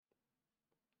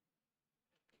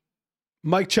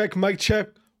Mic check, mic check.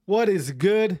 What is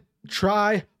good?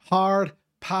 Try Hard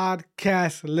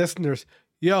Podcast listeners.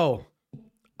 Yo,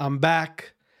 I'm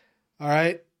back. All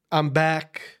right. I'm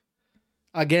back.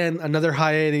 Again, another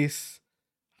hiatus,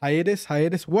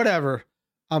 whatever.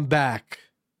 I'm back.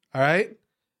 All right.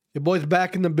 Your boy's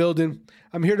back in the building.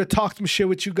 I'm here to talk some shit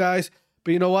with you guys.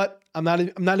 But you know what? I'm not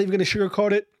even going to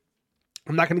sugarcoat it.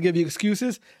 I'm not going to give you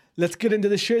excuses. Let's get into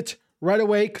the shit right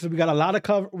away because we got a lot to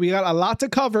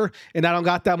cover, and I don't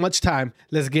got that much time.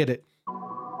 Let's get it.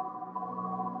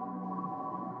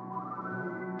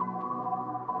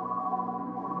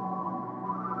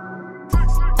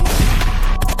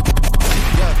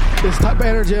 This type of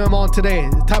energy I'm on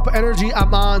today.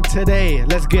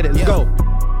 Let's get it. Let's go.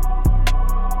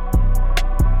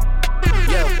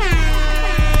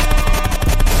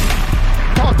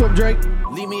 Talk to him, Drake.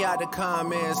 Leave me out the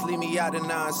comments, leave me out the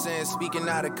nonsense. Speaking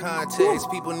out of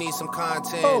context, people need some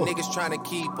content. Niggas trying to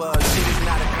keep up, shit is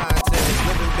not a contest.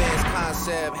 Living Ben's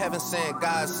concept, heaven sent,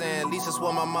 God sent. At least that's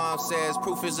what my mom says.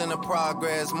 Proof is in the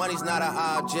progress, money's not an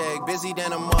object. Busy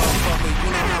than a motherfucker,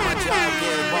 you know how my job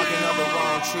get. Barking up a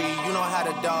wrong tree, you know how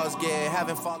the dogs get.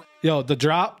 Haven't fallen. Yo, the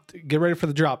drop, get ready for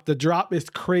the drop. The drop is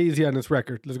crazy on this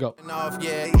record. Let's go. Off,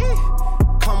 yeah.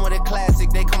 Come with a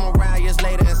classic, they come around years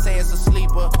later and say it's a sleeper.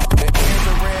 The ears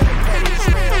are rare, the petty's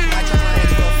real. I just ran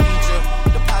to a feature.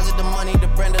 Deposit the money to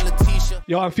Brenda Letitia.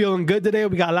 Yo, I'm feeling good today.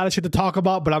 We got a lot of shit to talk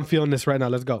about, but I'm feeling this right now.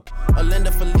 Let's go.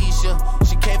 Linda Felicia,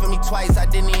 she came for me twice. I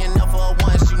didn't even know for her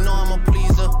once. You know I'm a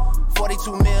pleaser.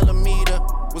 42 millimeter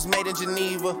was made in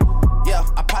Geneva. Yeah,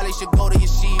 I probably should go to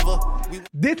Yeshiva.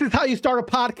 This is how you start a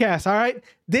podcast, all right?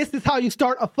 This is how you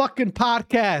start a fucking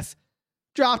podcast.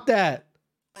 Drop that.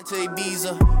 Went to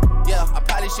Ibiza. Yeah, I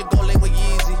probably should go link with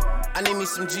Yeezy. I need me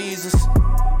some Jesus.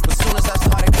 But soon as I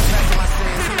started confessing my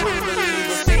sins, he wouldn't believe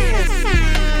the sins.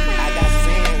 I got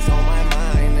sins on my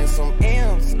mind and some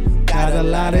M's. Got a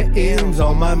lot of M's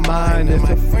on my mind and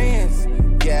my friends.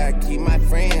 Yeah, I keep my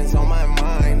friends on my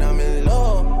mind. I'm in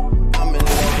love. I'm in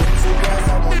love with two girls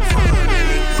at one time. And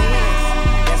they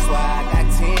 10s. That's why I got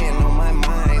 10 on my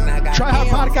mind. I got Try Hard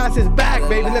Podcast is back,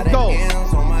 baby. Let's go.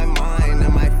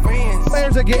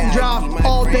 Players are getting dropped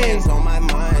all day.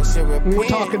 We're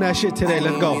talking that shit today.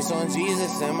 Let's go.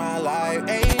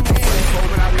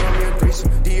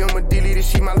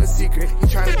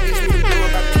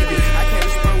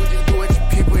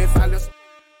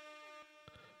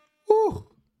 Woo.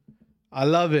 I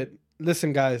love it.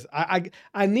 Listen, guys, I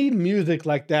need music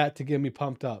like that to get me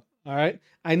pumped up. All right.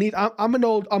 I'm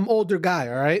older guy.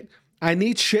 All right. I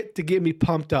need shit to get me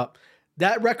pumped up.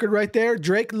 That record right there,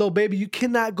 Drake, Lil Baby, you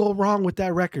cannot go wrong with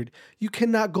that record. You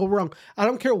cannot go wrong. I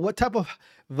don't care what type of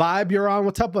vibe you're on,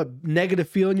 what type of negative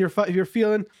feeling you're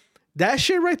feeling. That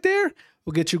shit right there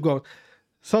will get you going.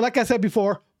 So like I said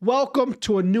before, welcome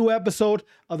to a new episode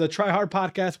of the Try Hard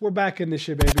Podcast. We're back in this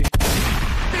shit, baby.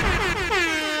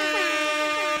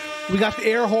 We got the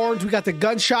air horns. We got the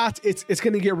gunshots. It's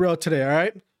going to get real today, all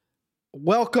right?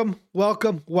 Welcome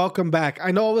back.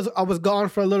 I know I was gone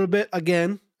for a little bit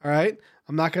again. All right.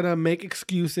 I'm not going to make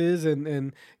excuses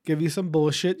and give you some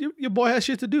bullshit. Your boy has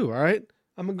shit to do. All right.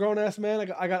 I'm a grown ass man.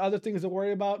 I got other things to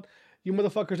worry about. You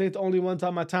motherfuckers ain't the only ones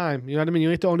on my time. You know what I mean?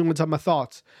 You ain't the only ones on my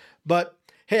thoughts. But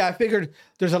hey, I figured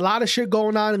there's a lot of shit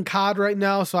going on in COD right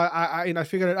now. So I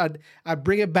figured I'd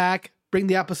bring it back, bring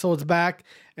the episodes back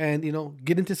and,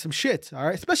 get into some shit. All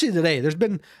right. Especially today. There's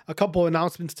been a couple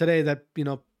announcements today that,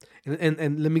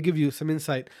 and let me give you some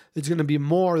insight. There's going to be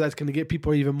more that's going to get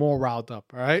people even more riled up.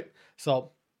 All right.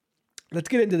 So let's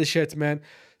get into the shits, man.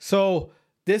 So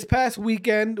this past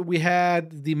weekend we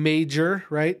had the major,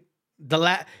 right?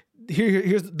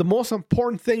 Here's the most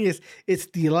important thing is it's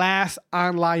the last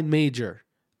online major,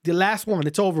 the last one.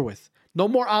 It's over with. No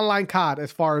more online COD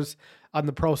as far as on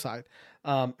the pro side.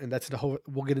 And that's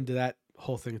we'll get into that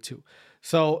whole thing too.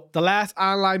 So the last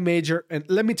online major, and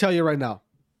let me tell you right now,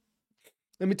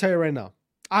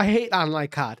 I hate online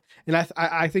COD, and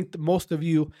I think that most of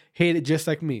you hate it just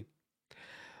like me.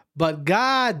 But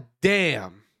god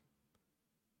damn,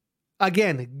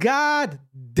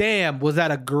 was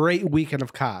that a great weekend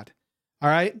of COD. All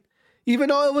right? Even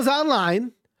though it was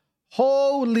online,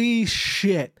 holy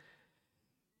shit.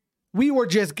 We were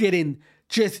just getting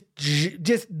just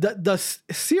the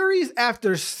series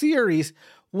after series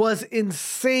was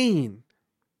insane.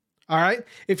 All right?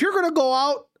 If you're going to go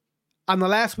out on the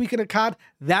last weekend of COD,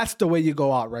 that's the way you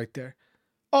go out right there.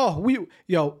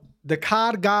 The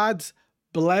COD gods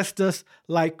blessed us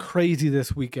like crazy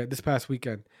this past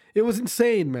weekend. It was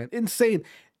insane, man. Insane.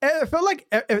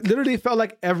 It literally felt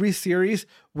like every series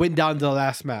went down to the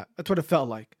last map. That's what it felt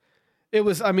like. It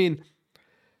was,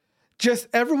 just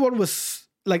everyone was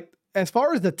like, as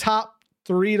far as the top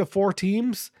 3 to 4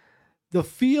 teams, the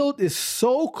field is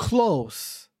so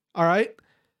close. All right.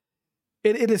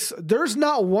 It is. There's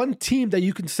not one team that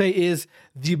you can say is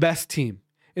the best team.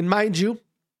 And mind you,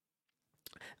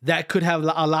 that could have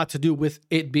a lot to do with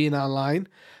it being online.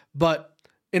 But,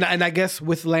 and I guess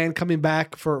with LAN coming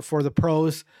back for the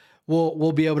pros,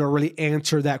 we'll be able to really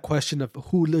answer that question of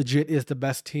who legit is the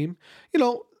best team. You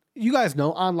know, you guys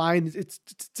know online, it's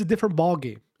a different ball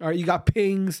game. All right, you got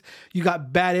pings, you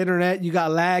got bad internet, you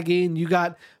got lagging, you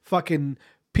got fucking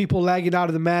people lagging out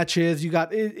of the matches. You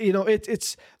got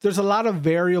it's there's a lot of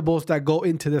variables that go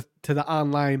into the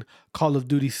online Call of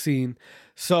Duty scene.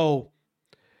 So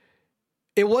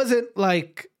it wasn't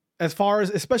like, as far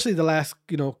as especially the last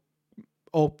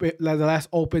opens,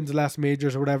 the last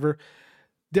majors or whatever,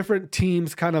 different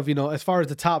teams kind of, as far as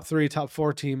the top 3, top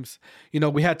 4 teams,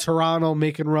 we had Toronto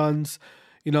making runs.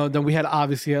 Then we had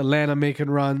obviously Atlanta making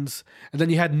runs. And then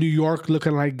you had New York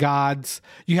looking like gods.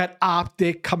 You had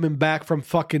Optic coming back from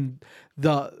coming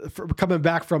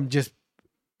back from just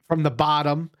from the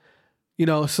bottom.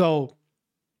 So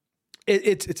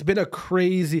it's been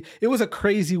it was a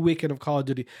crazy weekend of Call of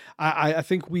Duty. I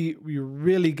think we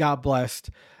really got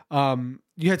blessed.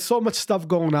 You had so much stuff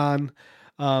going on.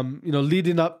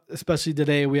 Leading up, especially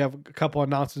today, we have a couple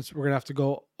announcements we're gonna have to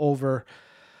go over.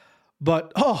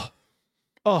 But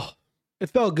it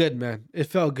felt good, man. It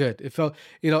felt good. It felt,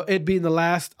 it being the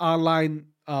last online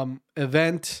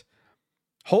event,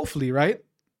 hopefully, right?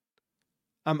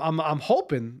 I'm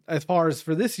hoping as far as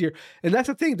for this year. And that's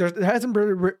the thing. There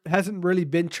hasn't really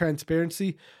been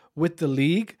transparency with the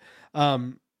league.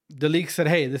 The league said,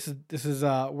 "Hey, this is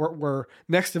we're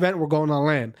next event we're going on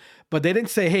LAN," but they didn't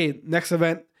say, "Hey, next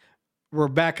event we're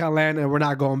back on LAN and we're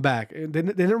not going back." They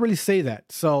didn't really say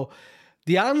that. So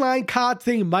the online COD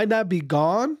thing might not be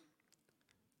gone,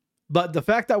 but the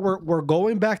fact that we're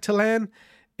going back to LAN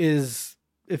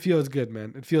it feels good,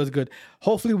 man. It feels good.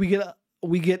 Hopefully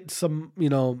we get some,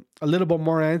 a little bit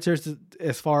more answers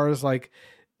as far as like,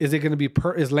 is LAN going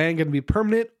to be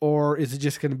permanent, or is it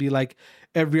just going to be like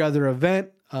every other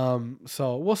event?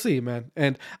 So we'll see, man.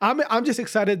 And I'm just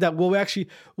excited that we'll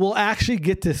actually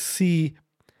get to see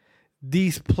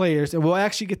these players, and we'll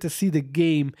actually get to see the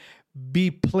game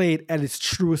be played at its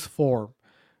truest form.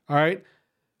 All right.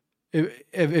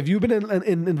 If you've been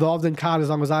involved in COD as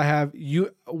long as I have,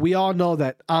 we all know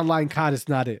that online COD is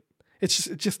not it. It's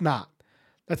just not.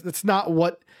 That's not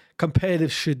what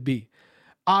competitive should be.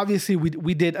 Obviously,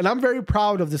 we did, and I'm very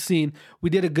proud of the scene. We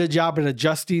did a good job in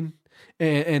adjusting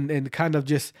and kind of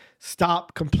just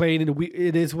stop complaining.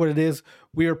 It is what it is.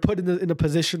 We are put in a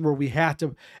position where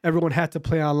everyone had to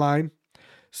play online.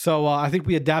 So I think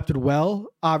we adapted well.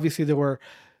 Obviously,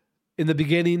 in the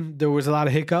beginning, there was a lot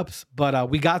of hiccups, but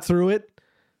we got through it.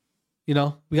 We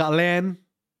got LAN's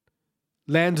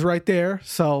right there.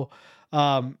 So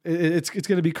it's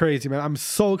going to be crazy, man. I'm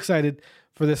so excited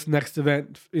for this next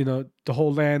event, the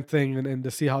whole LAN thing and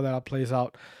to see how that plays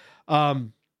out.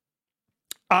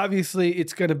 Obviously,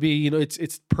 it's going to be,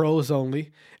 it's pros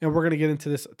only. And we're going to get into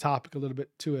this topic a little bit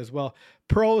too as well.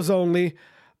 Pros only.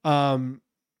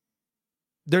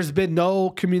 There's been no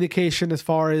communication as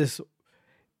far as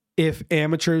if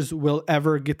amateurs will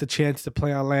ever get the chance to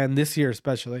play on LAN this year,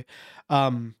 especially.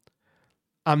 I'm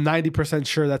 90%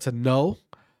 sure that's a no.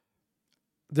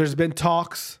 There's been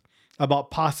talks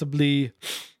about possibly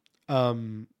a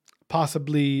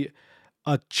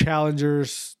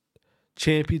Challengers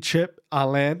Championship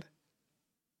on LAN.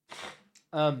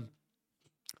 I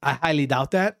highly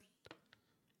doubt that.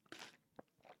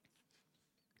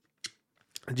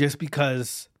 Just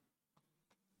because,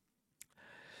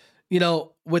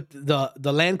 with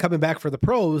the LAN coming back for the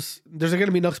pros, there's going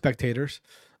to be no spectators.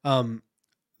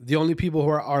 The only people who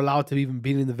are allowed to even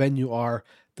be in the venue are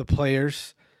the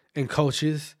players and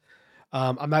coaches.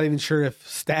 I'm not even sure if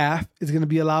staff is going to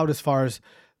be allowed as far as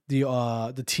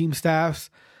the team staffs.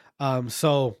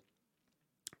 So,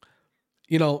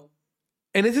 and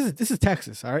this is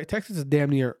Texas, all right? Texas is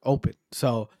damn near open.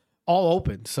 So all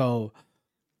open. So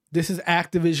this is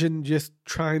Activision just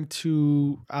trying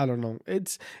to, I don't know.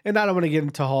 And I don't want to get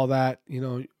into all that,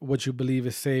 what you believe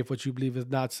is safe, what you believe is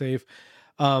not safe.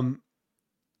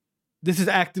 This is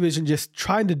Activision just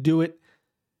trying to do it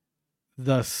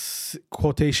the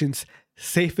quotations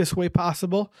safest way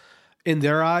possible in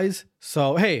their eyes.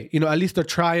 So, hey, at least they're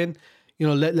trying,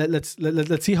 let's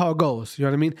see how it goes. You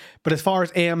know what I mean? But as far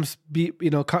as AMs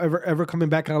ever coming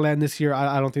back on LAN this year,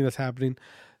 I don't think that's happening.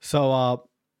 So,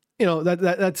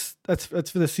 that's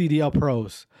for the CDL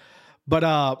pros. But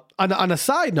on a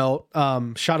side note,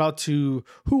 shout out to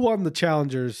who won the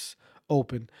Challengers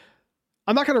Open.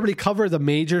 I'm not going to really cover the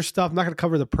major stuff. I'm not going to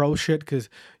cover the pro shit because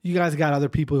you guys got other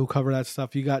people who cover that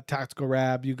stuff. You got Tactical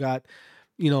Rab. You got,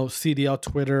 CDL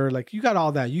Twitter. Like, you got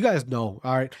all that. You guys know.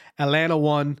 All right. Atlanta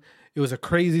won. It was a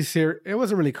crazy series. It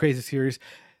wasn't really a crazy series.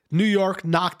 New York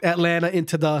knocked Atlanta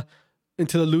into the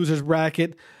losers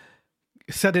bracket,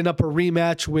 setting up a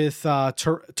rematch with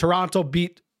Toronto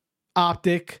beat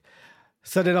Optic,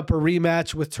 setting up a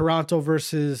rematch with Toronto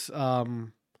versus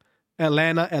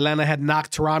Atlanta. Atlanta had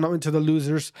knocked Toronto into the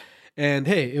losers, and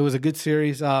hey, it was a good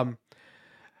series. I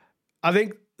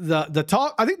think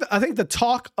the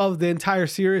talk of the entire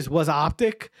series was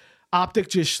Optic.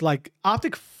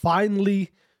 Optic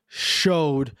finally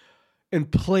showed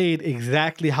and played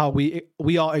exactly how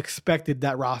we all expected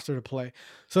that roster to play.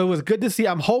 So it was good to see.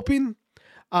 I'm hoping,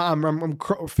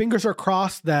 fingers are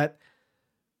crossed that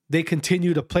they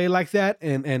continue to play like that.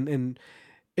 And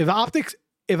if Optic's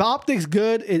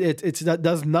good, it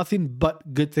does nothing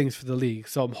but good things for the league.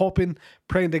 So I'm hoping,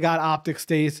 praying to God, Optic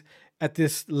stays at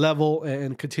this level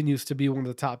and continues to be one of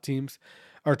the top teams,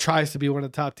 or tries to be one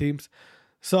of the top teams.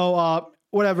 So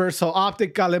whatever. So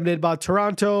Optic got eliminated by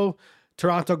Toronto.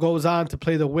 Toronto goes on to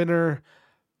play the winner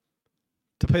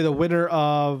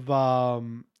of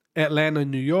Atlanta,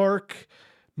 New York.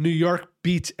 New York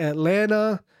beats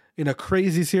Atlanta in a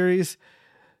crazy series.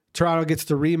 Toronto gets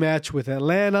the rematch with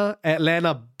Atlanta.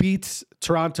 Atlanta beats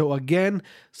Toronto again,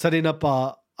 setting up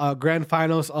a grand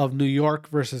finals of New York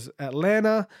versus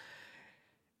Atlanta,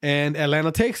 and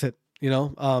Atlanta takes it. They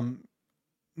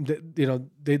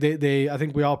I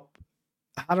think we all,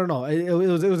 I don't know. It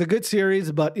was a good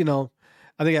series, but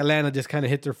I think Atlanta just kind of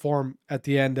hit their form at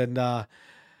the end, and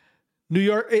New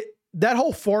York. That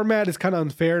whole format is kind of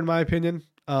unfair in my opinion.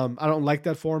 I don't like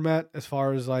that format as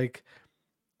far as like.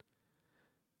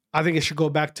 I think it should go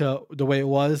back to the way it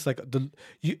was. Like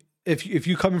if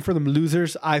you coming from the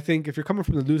losers, I think if you're coming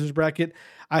from the losers bracket,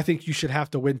 I think you should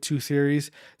have to win 2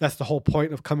 series. That's the whole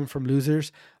point of coming from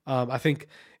losers. I think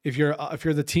if you're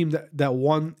the team that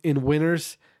won in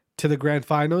winners to the grand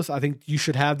finals, I think you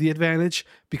should have the advantage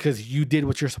because you did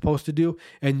what you're supposed to do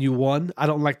and you won. I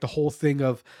don't like the whole thing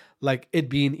of like it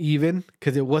being even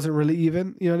because it wasn't really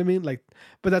even. You know what I mean? Like,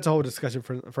 but that's a whole discussion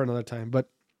for another time. But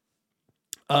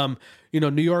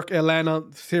New York Atlanta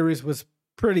series was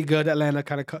pretty good. Atlanta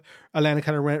kind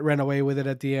of ran away with it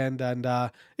at the end, and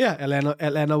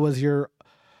Atlanta was your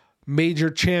major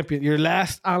champion, your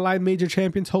last online major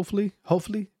champions. Hopefully,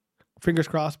 fingers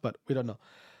crossed, but we don't know.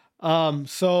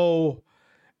 So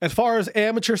as far as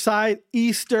amateur side,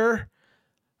 Easter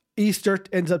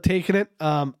ends up taking it.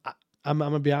 I'm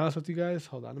gonna be honest with you guys.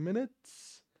 Hold on a minute.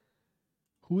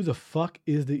 Who the fuck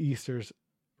is the Easter's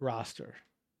roster?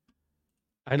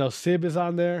 I know Sib is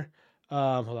on there.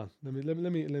 Hold on. Let me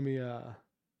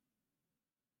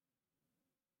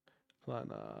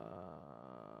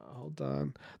hold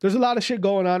on. There's a lot of shit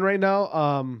going on right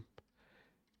now.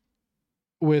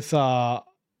 With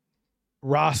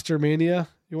Roster Mania,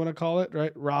 you want to call it,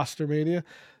 right? Roster Mania.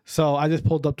 So I just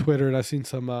pulled up Twitter and I seen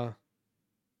some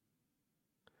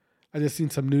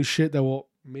new shit that we'll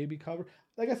maybe cover.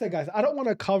 Like I said, guys, I don't want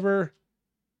to cover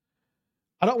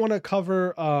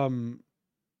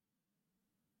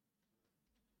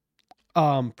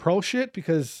pro shit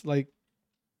because like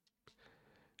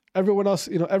everyone else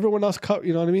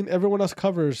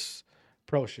covers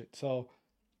pro shit. So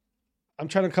I'm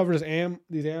trying to cover these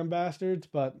AM bastards,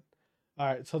 but all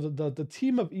right. So the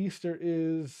team of Easter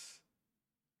is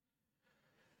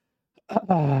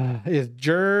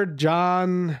Jerd,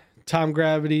 John, Tom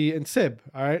Gravity, and Sib.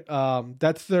 All right.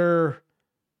 That's their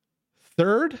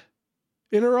third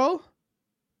in a row,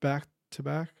 back to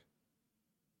back.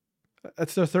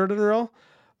 That's their third in a row.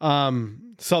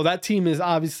 So that team is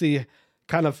obviously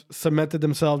kind of cemented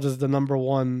themselves as the number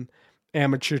one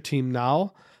amateur team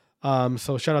now.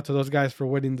 So shout out to those guys for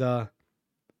winning the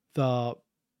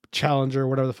challenger,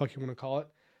 whatever the fuck you want to call it.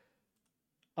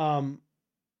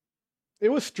 It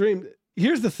was streamed.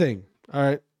 Here's the thing. All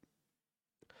right.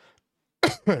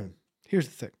 Here's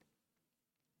the thing.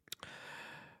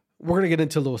 We're going to get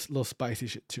into a little spicy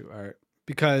shit too. All right.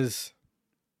 Because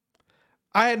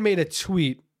I had made a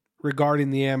tweet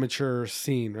regarding the amateur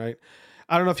scene, right?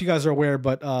 I don't know if you guys are aware,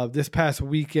 but this past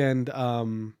weekend, I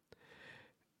know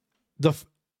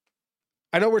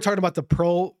we're talking about the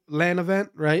Pro LAN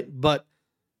event, right? But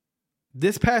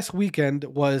this past weekend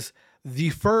was the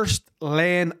first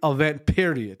LAN event,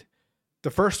 period.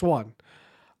 The first one.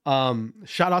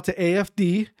 Shout out to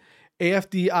AFD.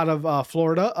 AFD out of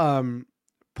Florida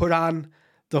put on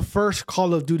the first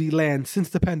Call of Duty LAN since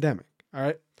the pandemic, all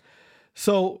right?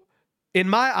 So in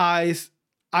my eyes,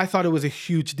 I thought it was a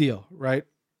huge deal, right?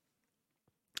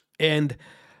 And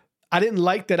I didn't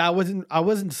like that I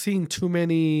wasn't seeing too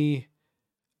many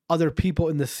other people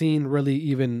in the scene really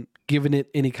even giving it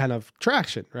any kind of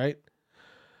traction, right?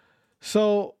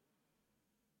 So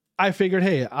I figured,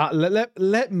 hey,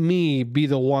 let me be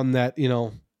the one that, you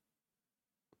know,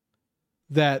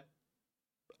 that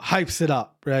hypes it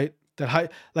up, right?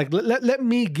 Let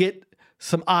me get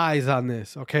some eyes on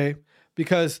this, okay?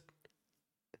 Because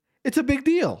it's a big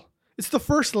deal. It's the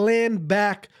first LAN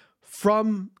back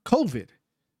from COVID,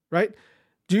 right?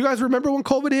 Do you guys remember when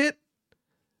COVID hit?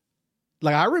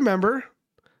 Like, I remember,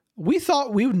 we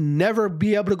thought we would never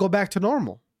be able to go back to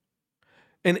normal.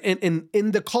 And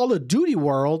in the Call of Duty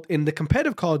world, in the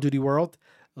competitive Call of Duty world,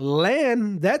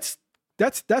 LAN, that's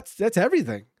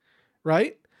everything,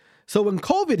 right? So when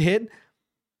COVID hit,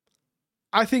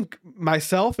 I think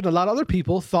myself and a lot of other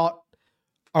people thought,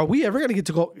 are we ever going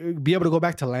to be able to go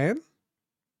back to LAN?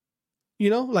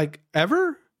 You know, like,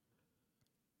 ever?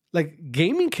 Like,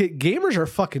 gamers are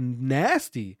fucking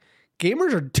nasty.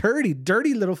 Gamers are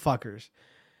dirty little fuckers,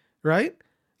 right?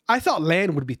 I thought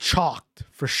LAN would be chalked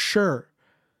for sure.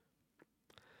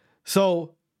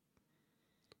 So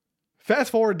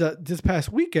fast forward to this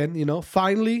past weekend, you know,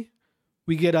 finally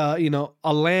we get a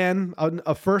LAN,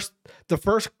 the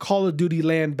first Call of Duty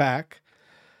LAN back.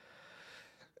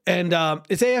 And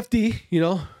it's AFD, you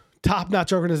know,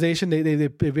 top-notch organization.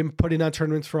 They've been putting on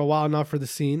tournaments for a while now for the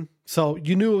scene. So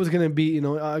you knew it was going to be, you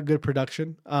know, a good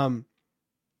production.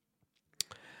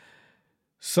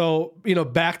 So, you know,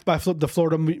 backed by the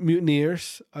Florida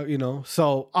Mutineers, you know,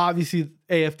 so obviously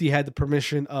AFD had the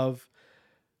permission of,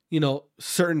 you know,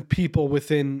 certain people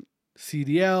within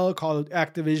CDL, Call of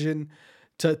Activision,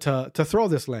 to throw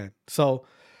this LAN. So,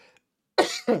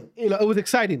 you know, it was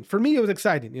exciting. For me, it was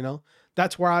exciting, you know.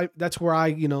 That's what I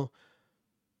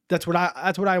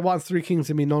want Three Kings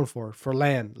to be known for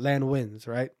LAN wins,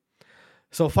 right?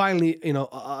 So finally, you know,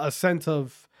 a sense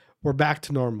of we're back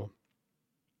to normal.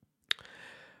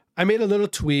 I made a little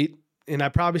tweet, and I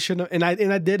probably shouldn't have,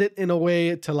 and I did it in a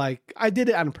way to, like, I did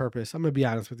it on purpose. I'm gonna be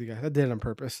honest with you guys. I did it on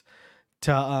purpose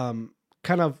to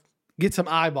kind of get some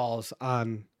eyeballs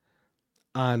on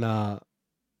the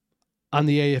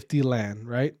AFD LAN,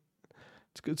 right?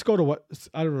 Let's go to what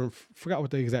I don't know. Forgot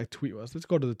what the exact tweet was. Let's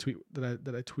go to the tweet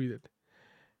that I tweeted.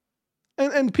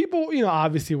 And people, you know,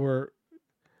 obviously were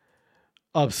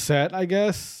upset, I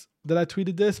guess, that I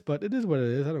tweeted this, but it is what it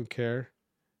is. I don't care.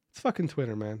 It's fucking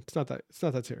Twitter, man. It's not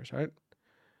that serious, right?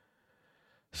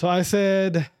 So I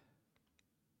said,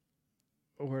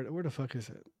 where the fuck is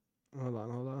it? Hold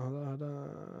on.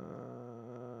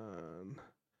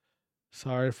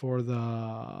 Sorry for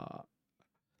the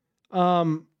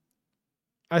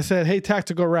I said, hey,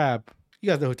 Tactical Rab. You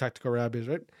guys know who Tactical Rab is,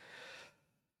 right?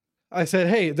 I said,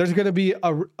 hey, there's going to be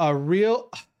a real...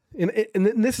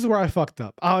 And this is where I fucked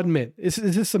up. I'll admit. This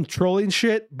is some trolling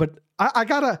shit, but I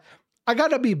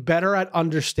gotta be better at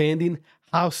understanding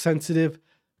how sensitive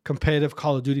competitive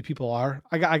Call of Duty people are.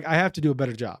 I have to do a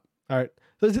better job. All right?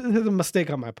 This is a mistake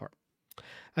on my part.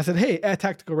 I said, hey, at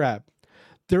Tactical Rab,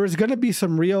 there is going to be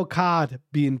some real COD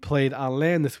being played on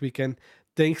LAN this weekend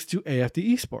thanks to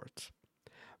AFD Esports.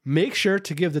 Make sure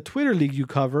to give the Twitter league you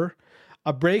cover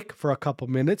a break for a couple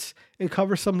minutes and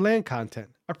cover some LAN content.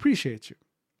 Appreciate you.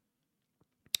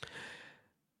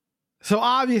 So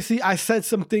obviously I said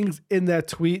some things in that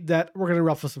tweet that were going to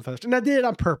ruffle some feathers. And I did it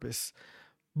on purpose.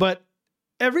 But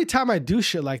every time I do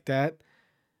shit like that,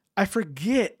 I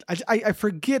forget. I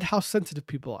forget how sensitive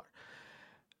people are.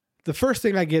 The first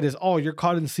thing I get is, oh, you're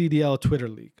caught in CDL Twitter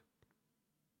league.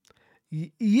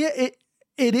 Yeah,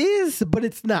 it is, but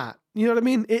it's not. You know what I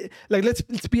mean? Let's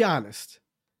be honest.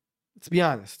 Let's be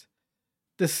honest.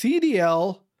 The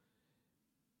CDL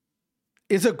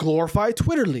is a glorified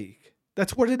Twitter league.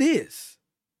 That's what it is.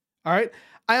 All right.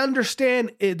 I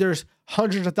understand there's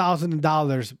hundreds of thousands of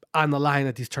dollars on the line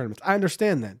at these tournaments. I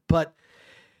understand that. But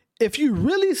if you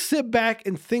really sit back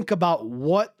and think about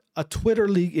what a Twitter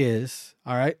league is,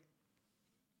 all right,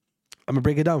 I'm going to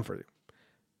break it down for you.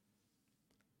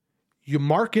 You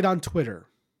market on Twitter.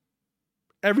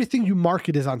 Everything you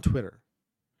market is on Twitter.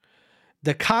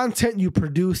 The content you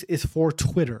produce is for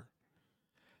Twitter.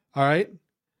 All right.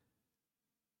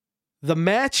 The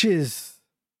matches,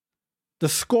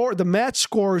 the match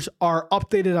scores are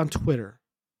updated on Twitter.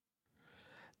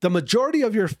 The majority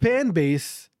of your fan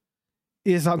base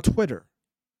is on Twitter.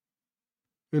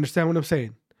 You understand what I'm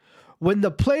saying? When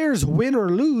the players win or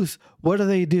lose, what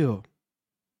do?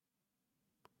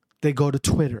 They go to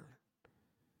Twitter.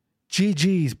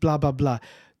 GG's, blah, blah, blah.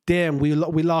 Damn, we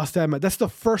lost that match. That's the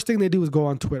first thing they do is go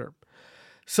on Twitter.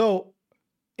 So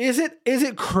is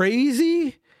it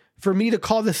crazy for me to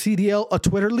call the CDL a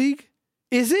Twitter league?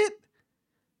 Is it?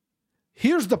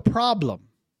 Here's the problem.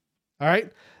 All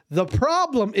right. The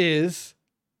problem is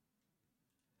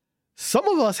some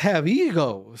of us have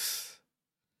egos.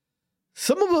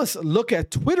 Some of us look at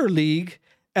Twitter League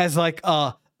as like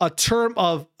a term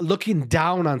of looking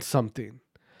down on something,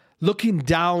 looking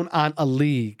down on a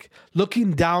league,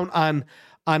 looking down on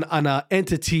an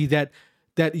entity that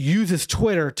uses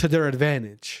Twitter to their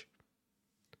advantage.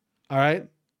 All right.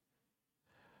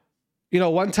 You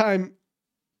know, one time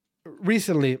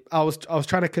recently, I was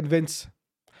trying to convince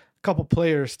a couple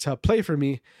players to play for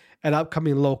me at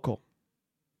upcoming local.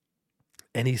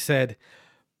 And he said,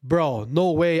 bro,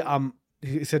 no way I'm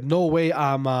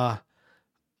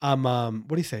what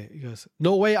do you say? He goes,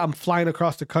 no way I'm flying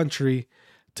across the country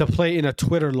to play in a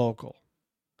Twitter local.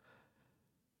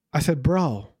 I said,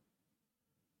 bro,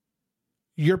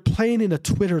 you're playing in a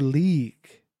Twitter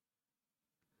league.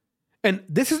 And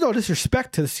this is no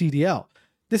disrespect to the CDL.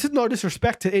 This is no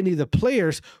disrespect to any of the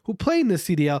players who play in the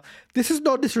CDL. This is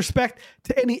no disrespect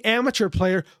to any amateur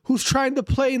player who's trying to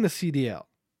play in the CDL.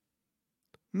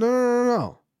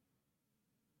 No.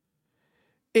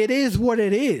 It is what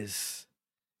it is.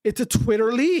 It's a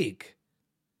Twitter league.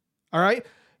 All right?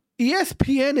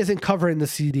 ESPN isn't covering the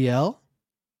CDL.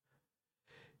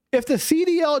 If the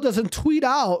CDL doesn't tweet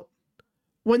out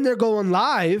when they're going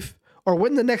live or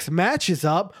when the next match is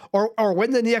up or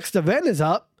when the next event is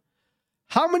up,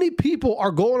 how many people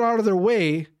are going out of their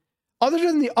way, other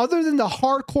than the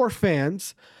hardcore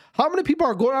fans, how many people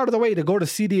are going out of the way to go to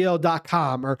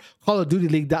CDL.com or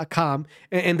CallOfDutyLeague.com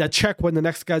and to check when the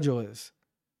next schedule is?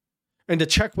 And to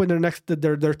check when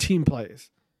their team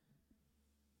plays?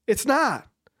 It's not.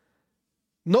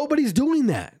 Nobody's doing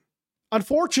that.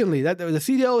 Unfortunately, that the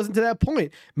CDL isn't to that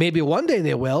point. Maybe one day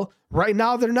they will. Right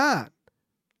now, they're not.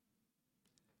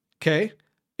 Okay?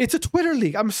 It's a Twitter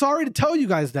league. I'm sorry to tell you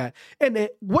guys that. And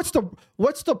what's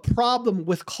the problem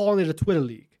with calling it a Twitter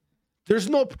league? There's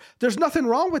nothing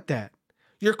wrong with that.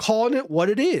 You're calling it what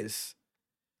it is.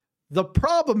 The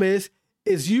problem is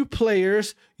you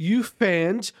players, you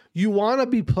fans, you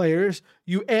wannabe players,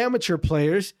 you amateur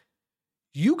players,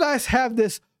 you guys have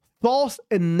this false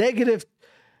and negative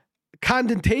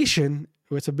connotation,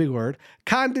 it's a big word,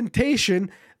 connotation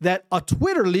that a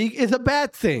Twitter league is a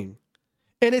bad thing.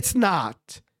 And it's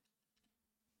not.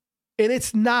 And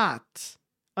it's not.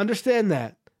 Understand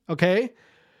that, okay?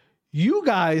 You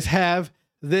guys have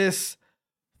this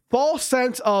false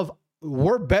sense of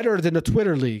we're better than a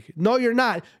Twitter league. No, you're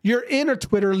not. You're in a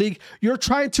Twitter league. You're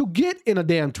trying to get in a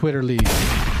damn Twitter league.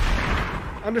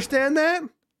 Understand that?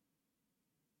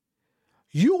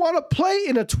 You want to play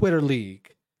in a Twitter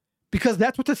league because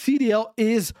that's what the CDL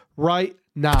is right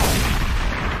now.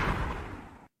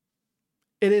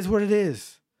 It is what it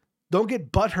is. Don't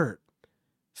get butthurt.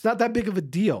 It's not that big of a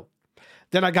deal.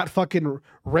 Then I got fucking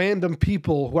random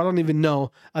people who I don't even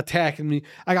know attacking me.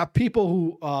 I got people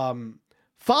who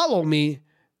follow me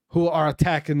who are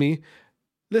attacking me.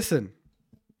 Listen,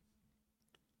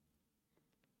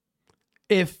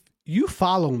 if you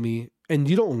follow me and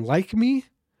you don't like me,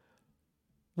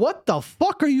 what the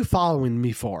fuck are you following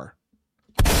me for?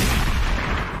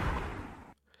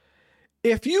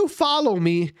 If you follow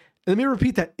me, let me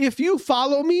repeat that. If you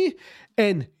follow me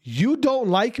and you don't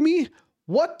like me,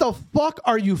 what the fuck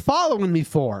are you following me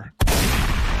for?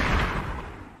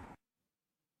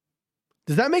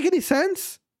 Does that make any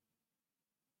sense?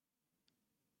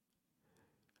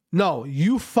 No,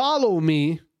 you follow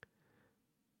me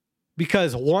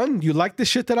because one, you like the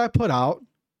shit that I put out,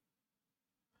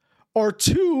 or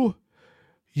two,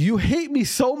 you hate me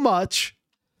so much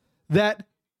that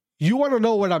you want to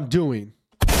know what I'm doing,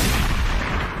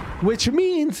 which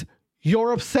means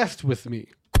you're obsessed with me.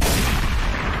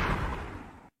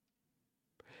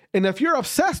 And if you're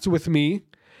obsessed with me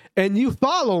and you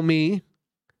follow me,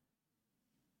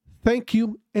 thank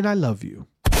you and I love you.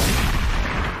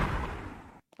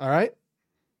 All right?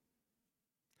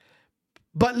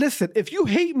 But listen, if you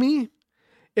hate me,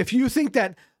 if you think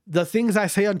that the things I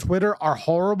say on Twitter are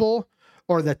horrible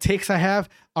or the takes I have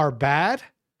are bad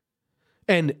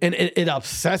and it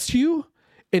upsets you,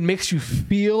 it makes you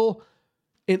feel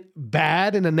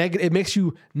bad and a negative, it makes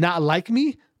you not like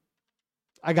me,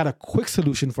 I got a quick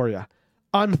solution for you.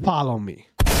 Unfollow me.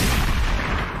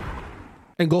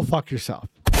 And go fuck yourself.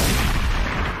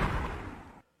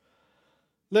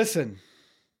 Listen,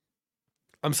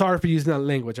 I'm sorry for using that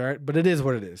language, all right? But it is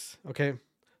what it is, okay?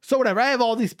 So whatever, I have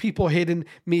all these people hitting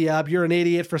me up. You're an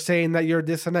idiot for saying that you're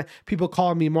this and that. People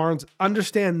calling me morons.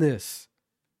 Understand this.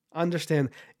 Understand.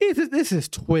 This is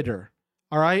Twitter,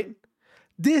 all right?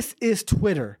 This is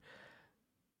Twitter.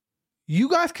 You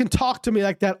guys can talk to me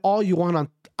like that all you want on,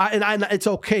 and it's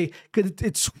okay because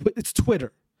it's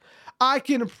Twitter. I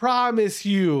can promise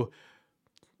you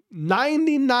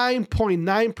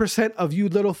 99.9% of you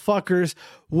little fuckers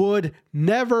would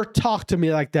never talk to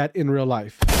me like that in real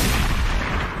life.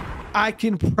 I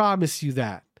can promise you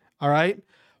that. All right?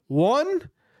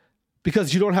 One,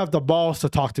 because you don't have the balls to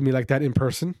talk to me like that in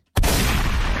person.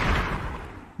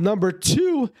 Number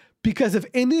two, because if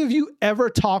any of you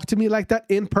ever talk to me like that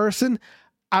in person,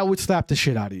 I would slap the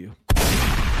shit out of you.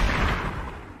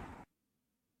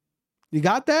 You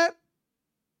got that?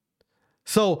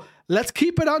 So let's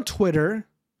keep it on Twitter.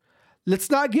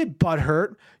 Let's not get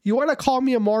butthurt. You want to call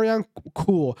me a moron?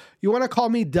 Cool. You want to call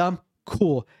me dumb?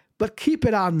 Cool. But keep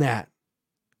it on that.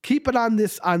 Keep it on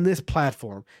this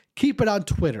platform. Keep it on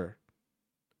Twitter.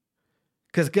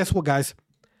 Because guess what, guys?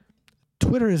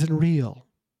 Twitter isn't real.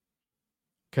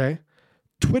 Okay?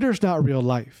 Twitter's not real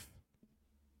life.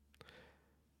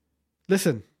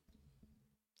 Listen,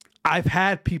 I've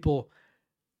had people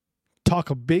talk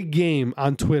a big game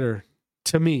on Twitter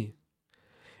to me,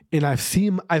 and I've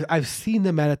seen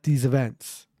them at these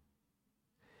events,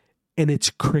 and it's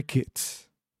crickets.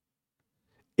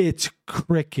 It's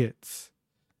crickets.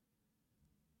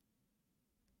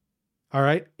 All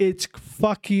right? It's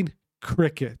fucking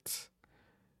crickets.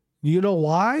 You know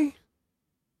why?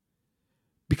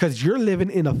 Because you're living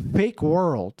in a fake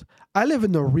world. I live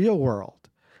in the real world.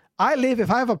 If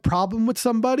I have a problem with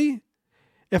somebody,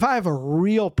 if I have a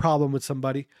real problem with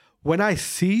somebody, when I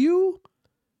see you,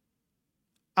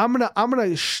 I'm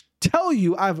gonna tell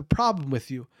you I have a problem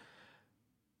with you.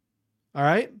 All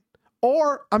right?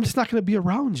 Or I'm just not gonna be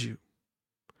around you.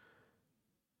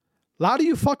 A lot of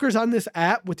you fuckers on this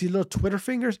app with these little Twitter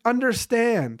fingers,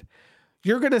 understand,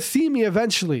 you're gonna see me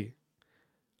eventually.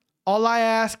 All I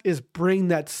ask is bring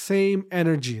that same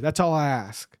energy. That's all I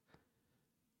ask.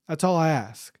 That's all I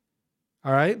ask.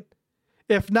 All right?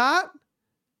 If not,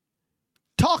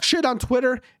 talk shit on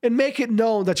Twitter and make it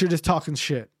known that you're just talking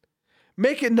shit.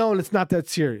 Make it known it's not that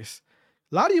serious.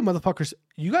 A lot of you motherfuckers,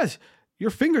 you guys,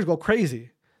 your fingers go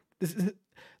crazy.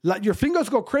 Your fingers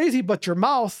go crazy, but your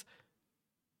mouth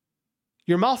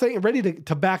ain't ready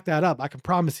to back that up. I can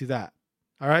promise you that.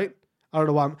 All right? I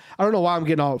don't know why I'm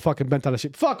getting all fucking bent out of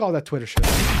shit. Fuck all that Twitter shit.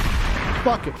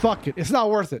 Fuck it. It's not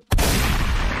worth it.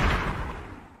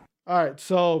 All right,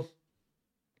 so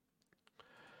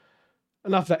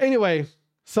enough of that. Anyway,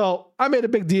 so I made a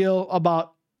big deal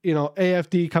about,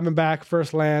 AFD coming back,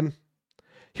 first LAN.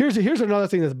 Here's another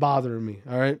thing that's bothering me,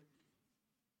 all right?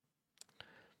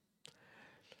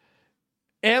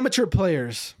 Amateur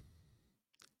players,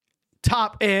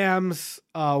 top AMs,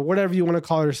 whatever you want to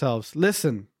call yourselves.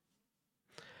 Listen,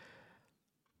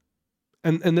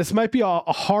 and this might be a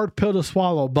hard pill to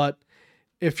swallow, but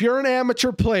if you're an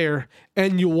amateur player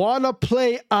and you want to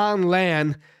play on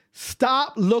LAN,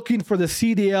 stop looking for the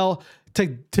CDL to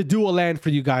do a LAN for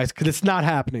you guys, because it's not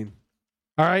happening.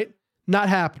 All right? Not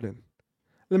happening.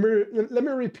 Let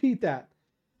me repeat that.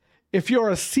 If you're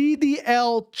a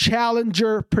CDL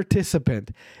Challenger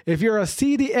participant, if you're a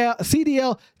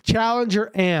CDL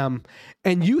Challenger AM,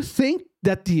 and you think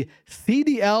that the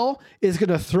CDL is going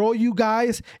to throw you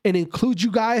guys and include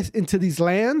you guys into these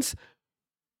LANs,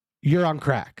 you're on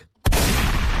crack.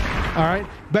 All right?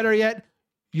 Better yet,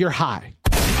 you're high.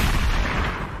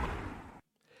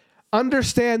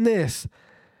 Understand this.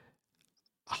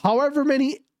 However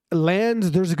many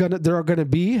LANs there are going to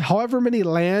be, however many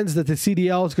LANs that the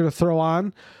CDL is going to throw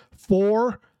on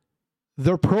for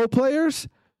their pro players,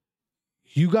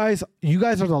 you guys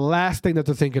are the last thing that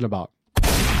they're thinking about.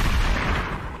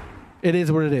 It is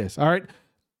what it is. All right?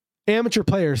 Amateur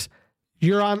players,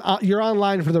 you're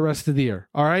online for the rest of the year.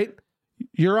 All right?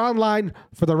 You're online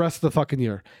for the rest of the fucking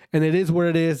year. And it is what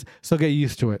it is, so get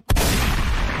used to it.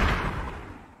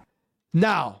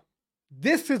 Now,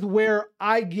 this is where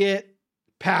I get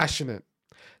passionate.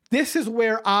 This is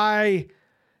where I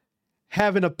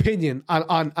have an opinion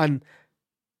on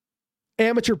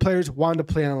amateur players wanting to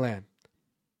play on LAN.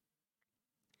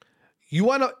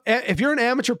 If you're an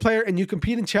amateur player and you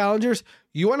compete in challengers,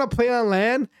 you want to play on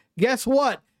LAN, guess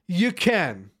what? You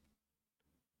can.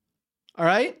 All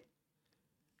right?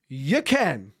 You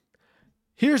can.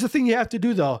 Here's the thing you have to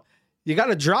do, though. You got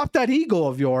to drop that ego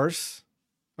of yours.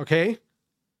 Okay?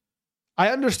 I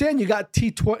understand you got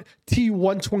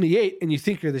T128 and you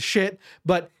think you're the shit,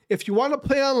 but if you want to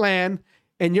play on LAN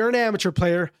and you're an amateur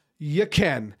player, you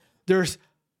can. There's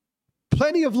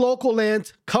plenty of local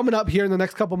LANs coming up here in the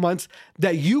next couple months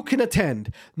that you can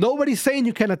attend. Nobody's saying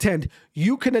you can attend.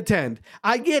 You can attend.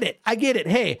 I get it.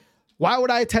 Hey, why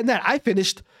would I attend that? I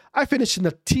finished in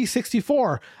the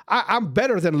T64. I'm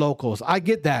better than locals. I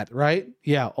get that, right?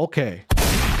 Yeah, okay.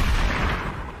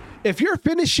 If you're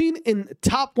finishing in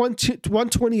top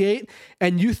 128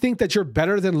 and you think that you're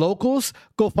better than locals,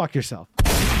 go fuck yourself.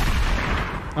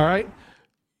 All right?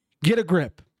 Get a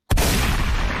grip.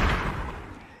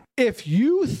 If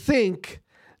you think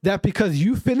that because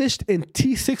you finished in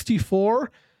T64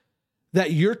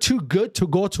 that you're too good to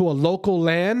go to a local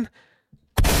LAN,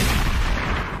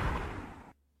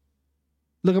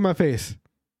 look at my face.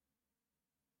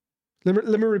 Let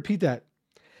me repeat that.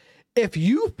 If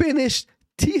you finished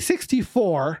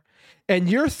T64 and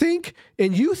you think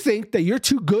that you're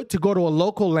too good to go to a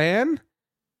local LAN,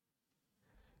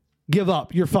 give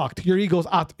up. You're fucked. Your ego's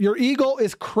out. Your ego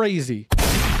is crazy.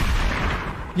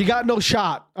 You got no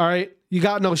shot. All right. You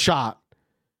got no shot.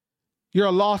 You're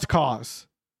a lost cause.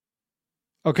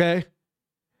 Okay.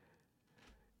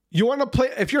 You want to play,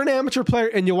 if you're an amateur player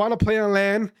and you want to play on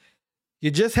LAN,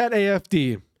 you just had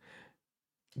AFD.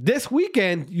 This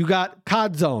weekend, you got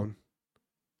COD Zone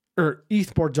or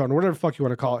Esports Zone, or whatever the fuck you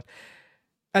want to call it.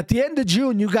 At the end of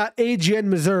June, you got AGN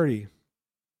Missouri.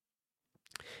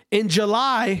 In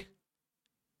July,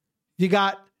 you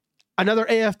got another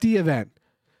AFD event.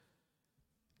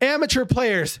 Amateur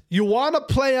players, you want to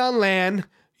play on LAN,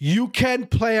 you can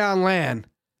play on LAN.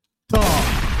 All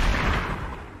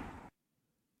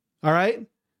right?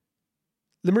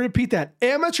 Let me repeat that.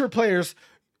 Amateur players,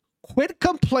 quit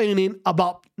complaining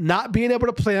about not being able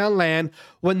to play on LAN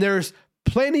when there's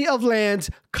plenty of LANs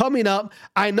coming up.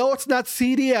 I know it's not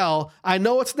CDL. I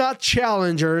know it's not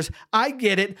Challengers. I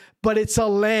get it, but it's a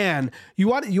LAN. You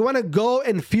want to go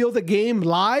and feel the game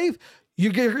live?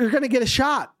 You're going to get a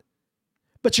shot.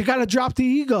 But you got to drop the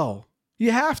ego.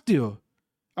 You have to.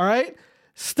 All right?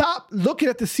 Stop looking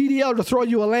at the CDL to throw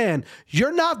you a LAN.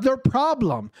 You're not their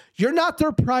problem. You're not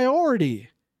their priority.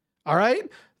 All right?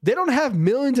 They don't have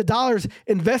millions of dollars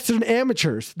invested in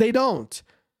amateurs. They don't.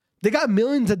 They got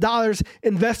millions of dollars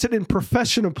invested in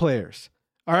professional players.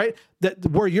 All right? That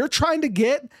where you're trying to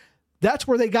get, that's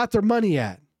where they got their money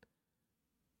at.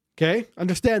 Okay?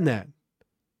 Understand that.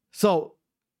 So,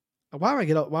 why am I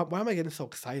getting so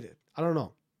excited? I don't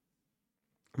know.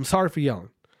 I'm sorry for yelling.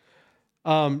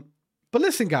 But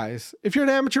listen, guys, if you're an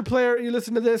amateur player, you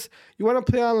listen to this, you want to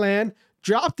play on LAN,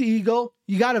 drop the ego.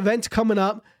 You got events coming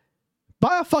up.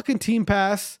 Buy a fucking team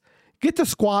pass. Get the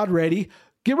squad ready.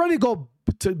 Get ready to go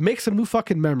to make some new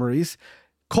fucking memories.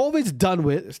 COVID's done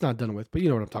with. It's not done with, but you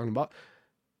know what I'm talking about.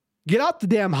 Get out the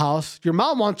damn house. Your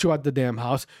mom wants you out the damn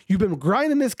house. You've been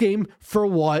grinding this game for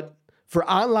what? For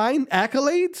online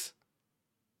accolades?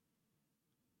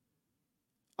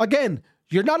 Again,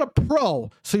 you're not a pro,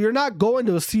 so you're not going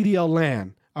to a CDL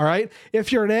LAN, all right?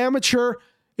 If you're an amateur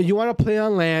and you want to play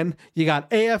on LAN, you got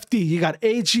AFD, you got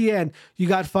AGN, you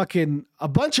got fucking a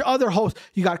bunch of other hosts,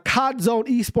 you got COD Zone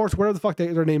Esports, whatever the fuck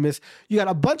their name is. You got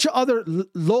a bunch of other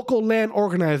local LAN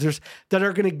organizers that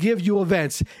are going to give you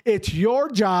events. It's your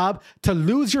job to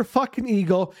lose your fucking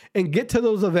ego and get to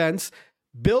those events,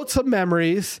 build some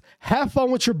memories, have fun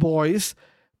with your boys,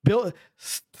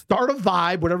 start a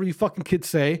vibe, whatever you fucking kids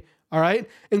say, all right?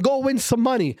 And go win some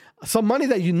money. Some money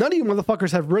that none of you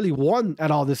motherfuckers have really won at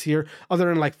all this year, other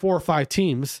than like 4 or 5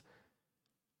 teams.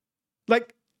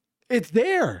 Like, it's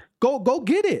there. Go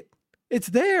get it. It's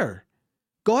there.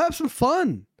 Go have some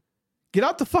fun. Get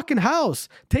out the fucking house.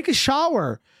 Take a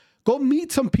shower. Go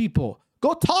meet some people.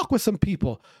 Go talk with some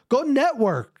people. Go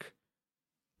network.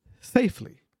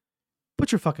 Safely.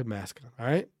 Put your fucking mask on,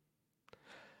 all right?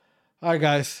 All right,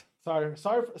 guys. Sorry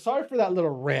for that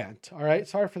little rant. All right,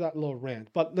 sorry for that little rant.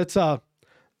 But let's go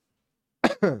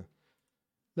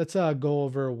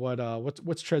over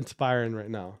what's transpiring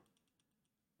right now.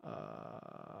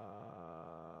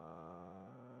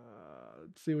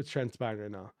 Let's see what's transpiring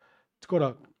right now. Let's go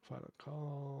to final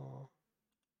call.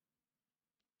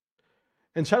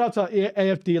 And shout out to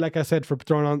AFD, like I said, for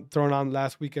throwing on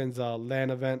last weekend's LAN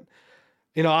event.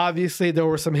 You know, obviously there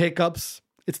were some hiccups.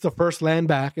 It's the first LAN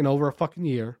back in over a fucking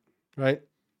year. Right?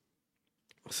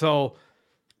 So,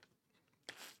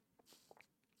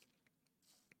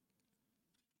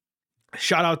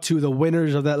 shout out to the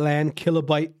winners of that LAN,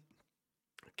 Kilobyte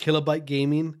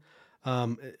Gaming.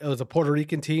 It was a Puerto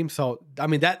Rican team. So, I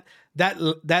mean, that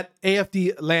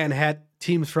AFD LAN had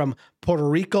teams from Puerto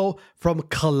Rico, from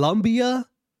Colombia.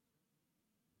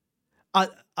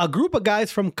 A group of guys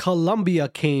from Colombia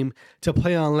came to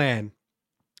play on LAN.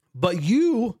 But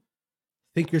you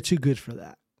think you're too good for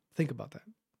that. Think about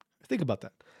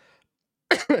that.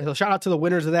 So shout out to the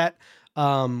winners of that,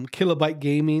 Kilobyte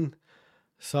Gaming.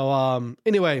 So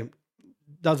anyway,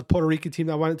 that was a Puerto Rican team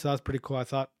that won it, so that was pretty cool, I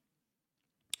thought.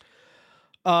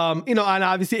 You know, and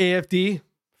obviously AFD,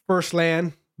 first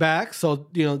LAN back. So,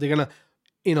 you know, they're going to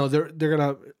they're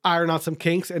gonna iron out some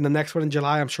kinks, and the next one in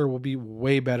July, I'm sure, will be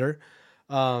way better.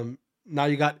 Now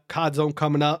you got COD Zone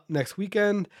coming up next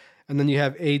weekend, and then you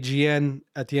have AGN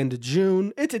at the end of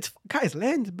June. It's guys,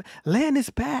 LAN is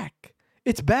back.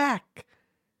 It's back.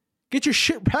 Get your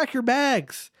shit, pack your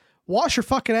bags, wash your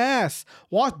fucking ass,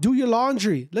 do your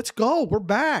laundry. Let's go. We're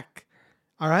back.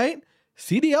 All right.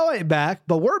 CDL ain't back,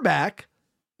 but we're back.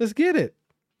 Let's get it.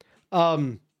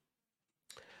 Now,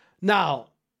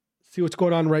 see what's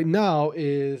going on right now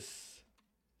is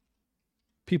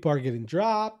people are getting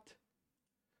dropped.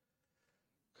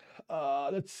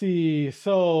 Let's see.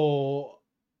 So,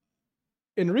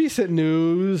 in recent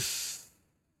news,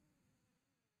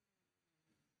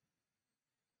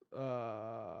 there's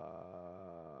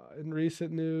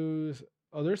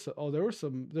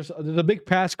a big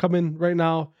patch coming right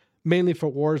now, mainly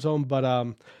for Warzone.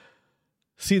 But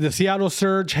see, the Seattle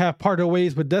Surge have parted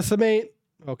ways with Decimate.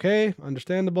 Okay,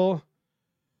 understandable.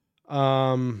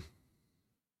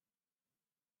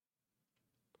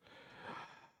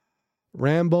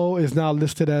 Rambo is now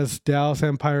listed as Dallas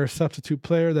Empire substitute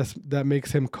player. That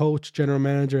makes him coach, general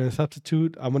manager, and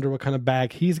substitute. I wonder what kind of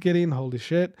bag he's getting. Holy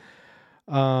shit.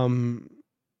 The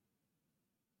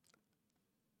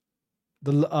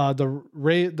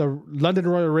London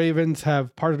Royal Ravens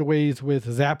have parted ways with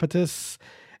Zapatis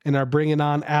and are bringing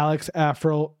on Alex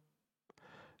Afro,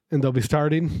 and they'll be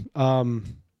starting. So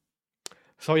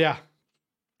yeah,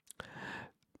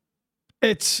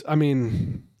 here's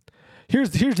the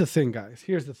thing, guys.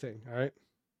 Here's the thing. All right.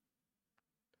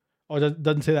 Oh, it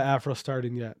doesn't say that Afro's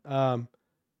starting yet.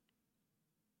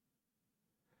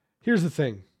 Here's the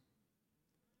thing.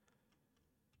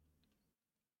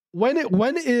 When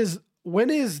is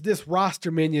this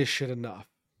roster mania shit enough?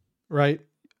 Right?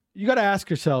 You got to ask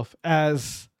yourself,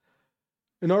 as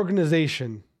an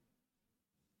organization,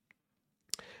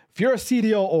 if you're a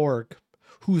CDL org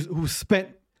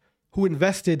who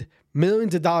invested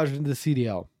millions of dollars into the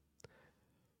CDL,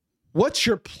 what's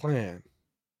your plan?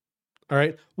 All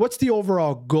right. What's the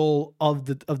overall goal of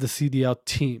the CDL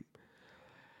team?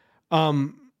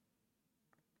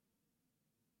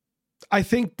 I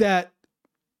think that,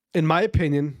 in my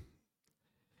opinion,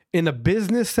 in a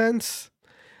business sense,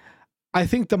 I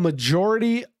think the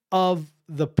majority of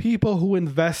the people who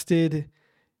invested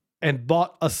and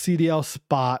bought a CDL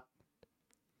spot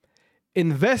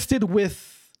invested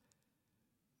with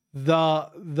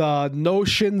the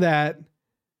notion that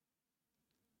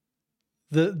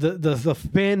the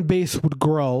fan base would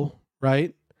grow,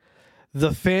 right?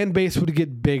 The fan base would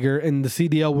get bigger, and the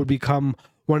CDL would become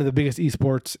one of the biggest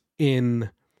esports in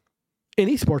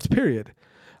esports, period,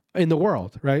 in the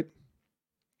world, right?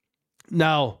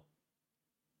 Now,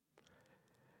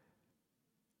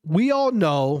 we all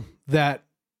know that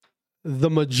the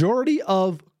majority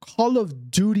of Call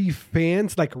of Duty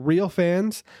fans, like real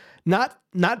fans, not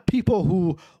people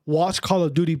who watch Call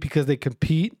of Duty because they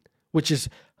compete, which is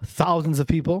thousands of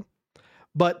people,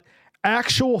 but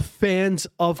actual fans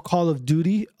of Call of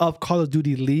Duty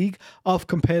League, of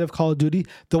competitive Call of Duty,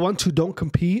 the ones who don't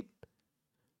compete,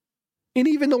 and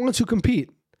even the ones who compete,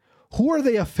 who are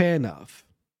they a fan of?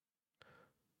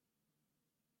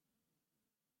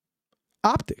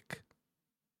 Optic,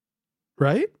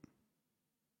 right?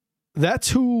 That's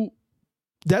who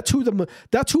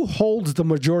holds the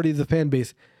majority of the fan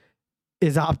base,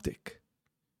 is Optic.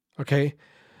 Okay,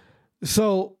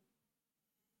 so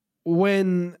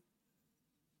when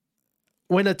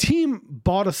a team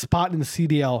bought a spot in the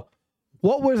CDL,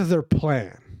 what was their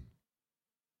plan?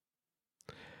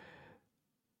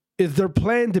 Is their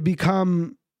plan to be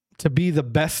the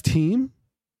best team?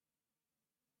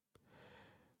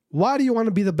 Why do you want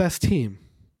to be the best team?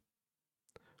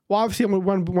 Well, obviously, you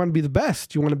want to be the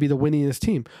best. You want to be the winningest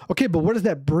team. Okay, but what does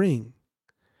that bring?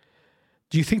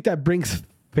 Do you think that brings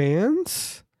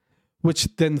fans? Which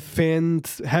then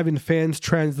having fans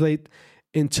translate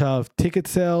into ticket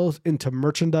sales, into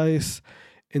merchandise,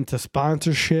 into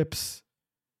sponsorships?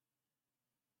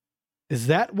 Is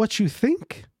that what you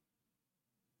think?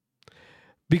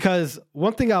 Because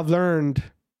one thing I've learned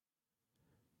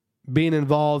being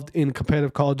involved in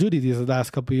competitive Call of Duty these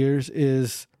last couple of years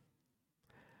is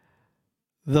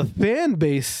the fan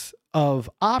base of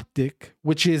Optic,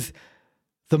 which is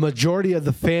the majority of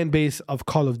the fan base of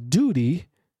Call of Duty,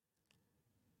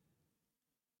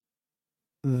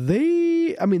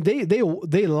 they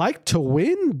like to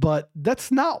win, but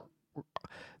that's not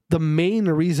the main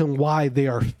reason why they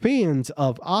are fans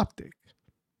of Optic,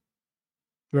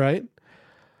 right?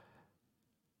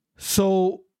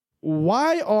 So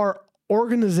why are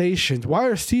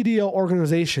CDL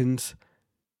organizations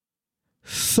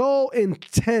so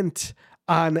intent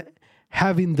on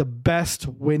having the best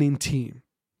winning team.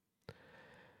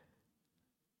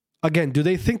 Again, do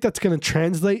they think that's going to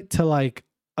translate to like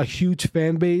a huge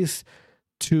fan base,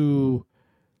 to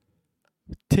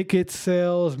ticket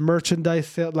sales, merchandise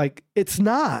sales? Like, it's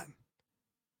not.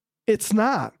 It's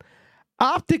not.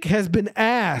 Optic has been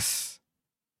ass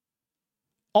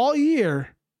all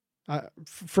year,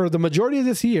 for the majority of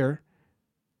this year,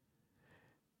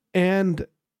 and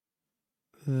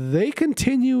they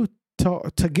continue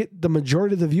to get the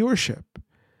majority of the viewership.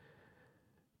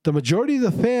 The majority of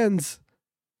the fans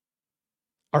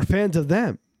are fans of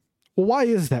them. Well, why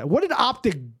is that? What did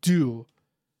Optic do?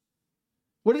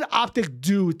 What did Optic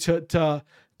do to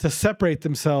separate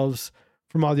themselves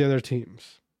from all the other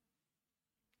teams?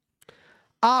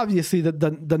 Obviously,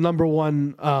 the number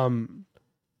one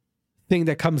thing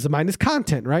that comes to mind is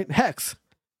content, right? Hex,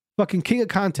 fucking king of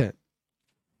content.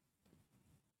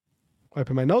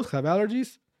 Wiping my nose because I have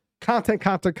allergies.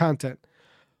 Content.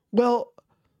 Well,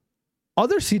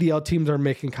 other CDL teams are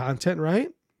making content, right?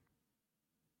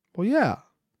 Well, yeah.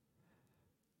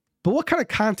 But what kind of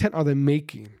content are they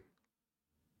making?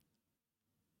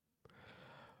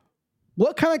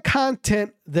 What kind of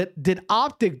content that did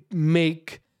Optic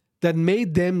make that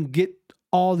made them get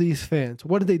all these fans?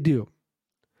 What did they do?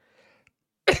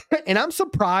 And I'm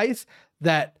surprised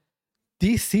that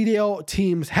these CDL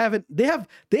teams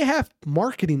they have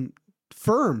marketing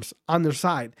firms on their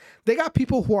side. They got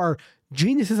people who are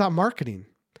geniuses on marketing,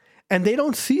 and they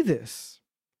don't see this.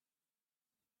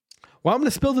 Well, I'm going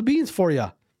to spill the beans for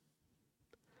you.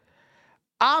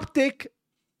 Optic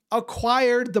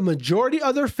acquired the majority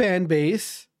of their fan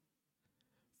base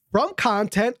from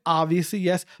content, obviously,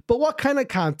 yes. But what kind of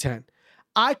content?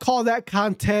 I call that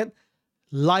content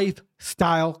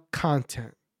lifestyle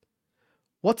content.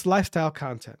 What's lifestyle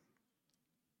content?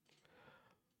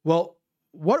 Well,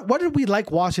 what did we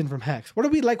like watching from Hex? What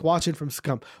did we like watching from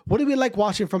Scum? What did we like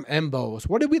watching from Embos?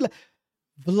 What did we like?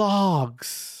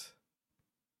 Vlogs.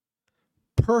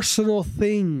 Personal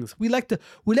things. We like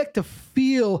to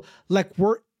feel like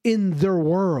we're in their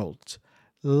world.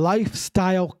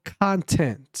 Lifestyle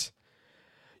content.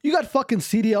 You got fucking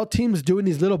CDL teams doing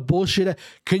these little bullshit.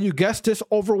 Can you guess this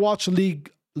Overwatch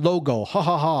League logo? Ha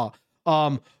ha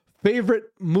ha. Favorite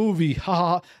movie? Ha ha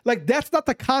ha. Like, that's not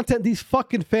the content these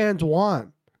fucking fans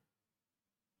want.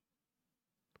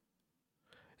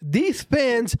 These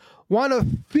fans want to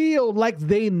feel like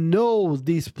they know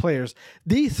these players.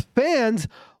 These fans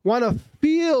want to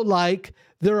feel like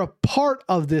they're a part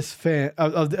of this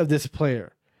of this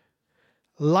player.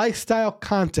 Lifestyle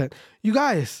content. You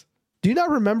guys, do you not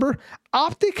remember?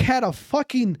 Optic had a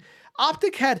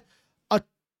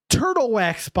Turtle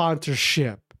Wax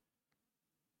sponsorship.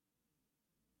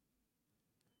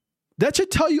 That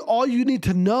should tell you all you need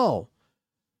to know.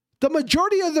 The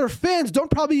majority of their fans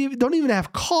don't even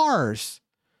have cars.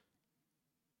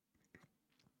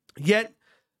 Yet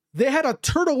they had a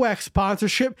Turtle Wax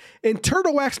sponsorship, and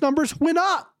Turtle Wax numbers went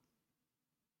up.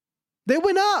 They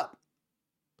went up.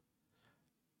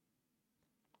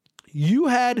 You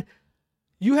had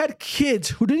kids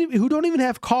who don't even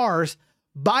have cars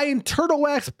buying Turtle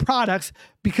Wax products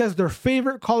because their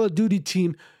favorite Call of Duty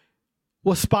team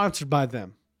was sponsored by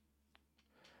them.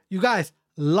 You guys,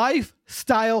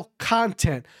 lifestyle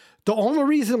content. The only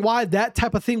reason why that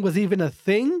type of thing was even a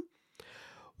thing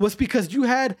was because you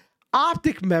had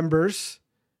Optic members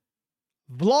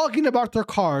vlogging about their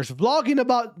cars, vlogging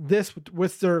about this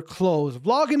with their clothes,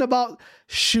 vlogging about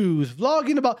shoes,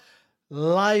 vlogging about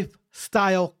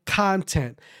lifestyle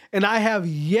content. And I have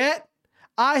yet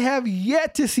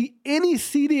to see any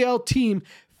CDL team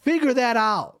figure that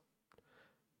out.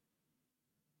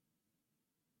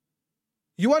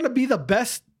 You want to be the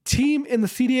best team in the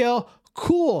CDL?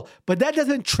 Cool. But that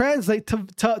doesn't translate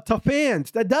to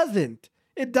fans. That doesn't.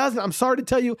 It doesn't. I'm sorry to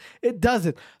tell you, it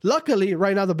doesn't. Luckily,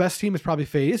 right now, the best team is probably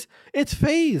FaZe. It's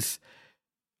FaZe.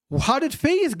 How did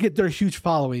FaZe get their huge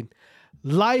following?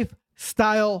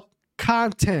 Lifestyle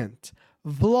content,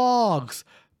 vlogs,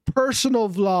 personal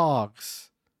vlogs,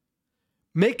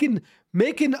 making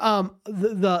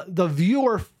the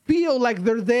viewer feel like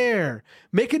they're there,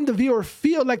 making the viewer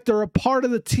feel like they're a part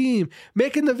of the team,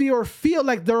 making the viewer feel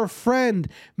like they're a friend,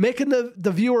 making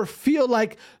the viewer feel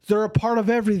like they're a part of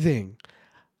everything.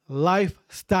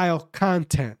 Lifestyle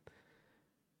content.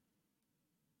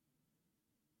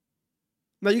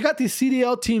 Now you got these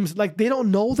CDL teams, like, they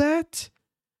don't know that.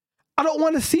 I don't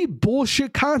want to see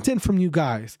bullshit content from you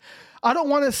guys. I don't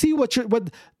want to see what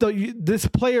this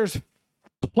player's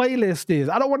playlist is.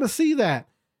 I don't want to see that.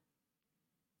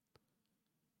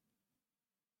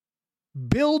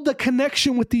 Build the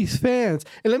connection with these fans.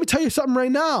 And let me tell you something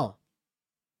right now.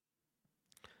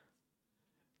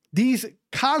 these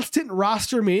constant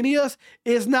roster manias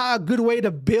is not a good way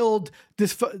to build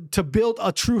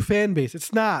a true fan base.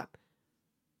 It's not.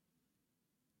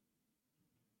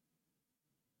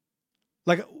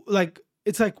 Like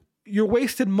it's like you're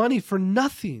wasting money for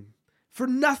nothing. For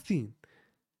nothing.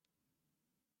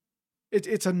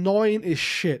 It's annoying as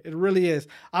shit. It really is.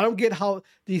 I don't get how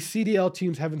these CDL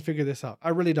teams haven't figured this out. I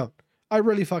really don't. I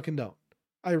really fucking don't.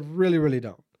 I really, really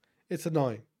don't. It's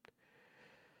annoying.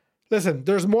 Listen,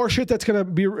 there's more shit that's gonna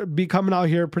be coming out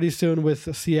here pretty soon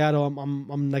with Seattle.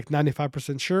 I'm like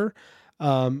 95% sure,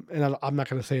 and I'm not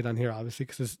gonna say it on here obviously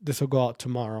because this will go out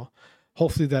tomorrow.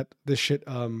 Hopefully that this shit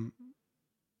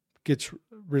gets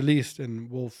released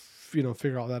and we'll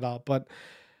figure all that out. But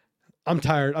I'm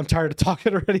tired. I'm tired of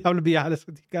talking already. I'm gonna be honest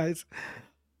with you guys.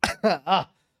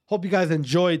 Hope you guys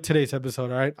enjoyed today's episode.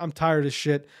 All right, I'm tired of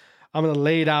shit. I'm gonna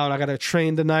lay down. I gotta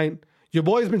train tonight. Your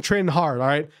boy's been training hard. All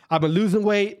right, I've been losing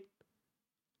weight.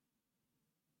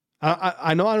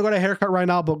 I know I'm going to haircut right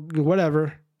now, but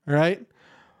whatever. All right.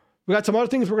 We got some other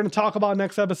things we're going to talk about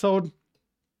next episode.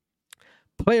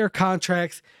 Player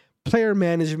contracts, player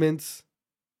managements,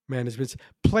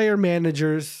 player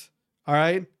managers. All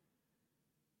right.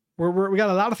 We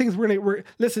got a lot of things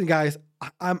listen, guys,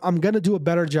 I'm going to do a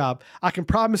better job. I can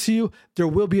promise you there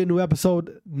will be a new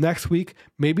episode next week.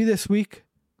 Maybe this week,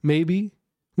 maybe,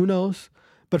 who knows?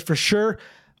 But for sure,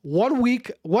 1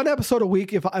 week, 1 episode a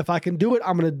week. If I can do it,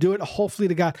 I'm going to do it. Hopefully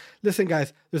to God. Listen,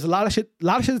 guys, there's a lot of shit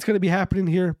that's going to be happening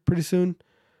here pretty soon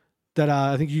that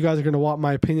I think you guys are going to want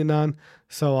my opinion on.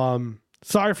 So,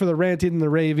 sorry for the ranting and the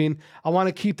raving. I want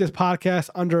to keep this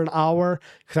podcast under an hour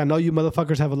because I know you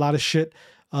motherfuckers have a lot of shit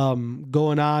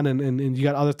going on and you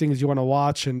got other things you want to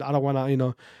watch. And I don't want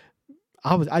to,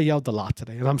 I yelled a lot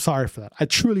today and I'm sorry for that. I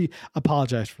truly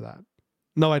apologize for that.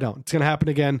 No, I don't. It's going to happen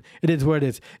again. It is what it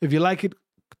is. If you like it,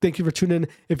 thank you for tuning in.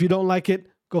 If you don't like it,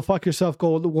 go fuck yourself.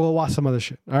 Go watch some other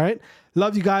shit. All right.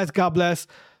 Love you guys. God bless.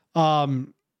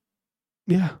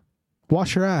 Yeah.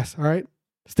 Wash your ass. All right.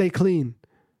 Stay clean.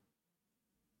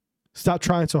 Stop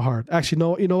trying so hard.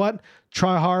 Actually, you know what?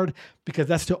 Try hard because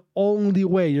that's the only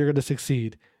way you're going to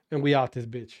succeed. And we out this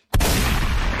bitch.